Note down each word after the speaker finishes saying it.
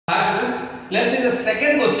Let's see the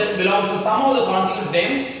second question belongs to sum of the consecutive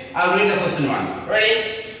terms. I will read the question once.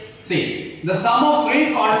 Ready? See, the sum of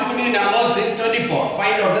three consecutive numbers is 24.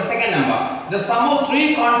 Find out the second number. The sum of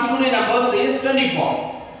three consecutive numbers is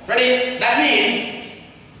 24. Ready? That means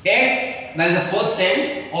x, that is the first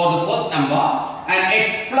term or the first number, and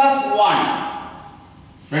x plus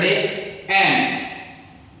 1. Ready? And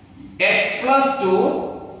x plus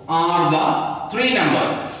 2 are the three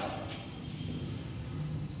numbers.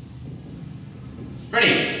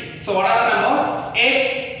 Ready? So what are the numbers?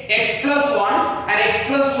 X plus 1 and x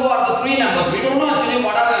plus 2 are the three numbers. We don't know actually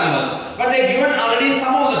what are the numbers, but they given already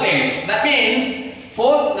some of the terms. That means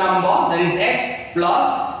first number, that is x,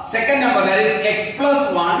 plus second number, that is x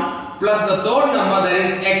plus 1, plus the third number, that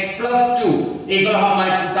is x plus 2, equal how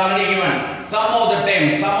much? It's already given. Sum of the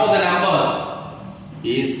terms, sum of the numbers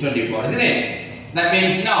is 24, isn't it? That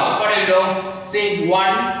means now what will do? See,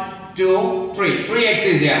 1, 2, 3. 3x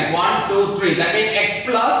is here. 1, 2, 3. That means x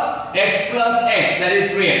plus x, that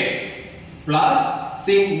is 3x. Plus,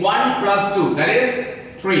 see, 1 plus 2, that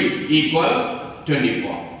is 3 equals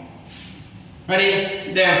 24.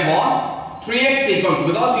 Ready? Therefore, 3x equals,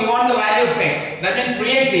 because we want the value of x, that means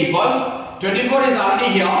 3x equals 24 is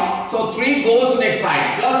already here. So 3 goes next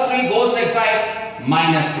side. Plus 3 goes next side.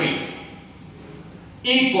 Minus 3.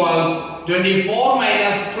 Equals 24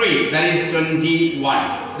 minus 3, that is 21.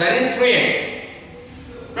 That is 3x.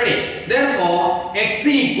 Ready? Therefore, x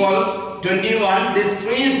equals 21. This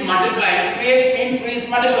 3 is multiplied. 3x means 3 is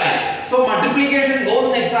multiplied. So multiplication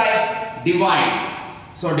goes next side.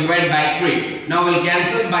 Divide. So divide by 3. Now we'll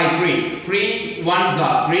cancel by 3. 3 ones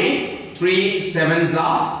are 3. 3 sevens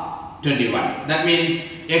are 21. That means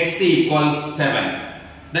x equals 7.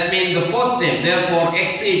 That means the first term. Therefore,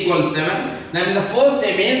 x equals 7. That means the first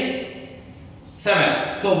term is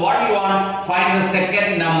 7. So what you want? Find the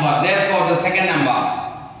second number. Therefore, the second number.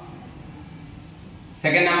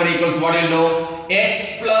 Second number equals what you do?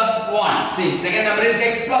 X plus 1. See, second number is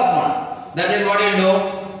x plus 1. That means what you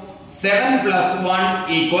do? 7 plus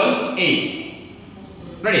 1 equals 8.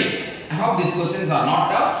 Ready? I hope these questions are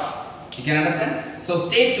not tough. You can understand. So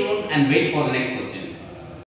stay tuned and wait for the next question.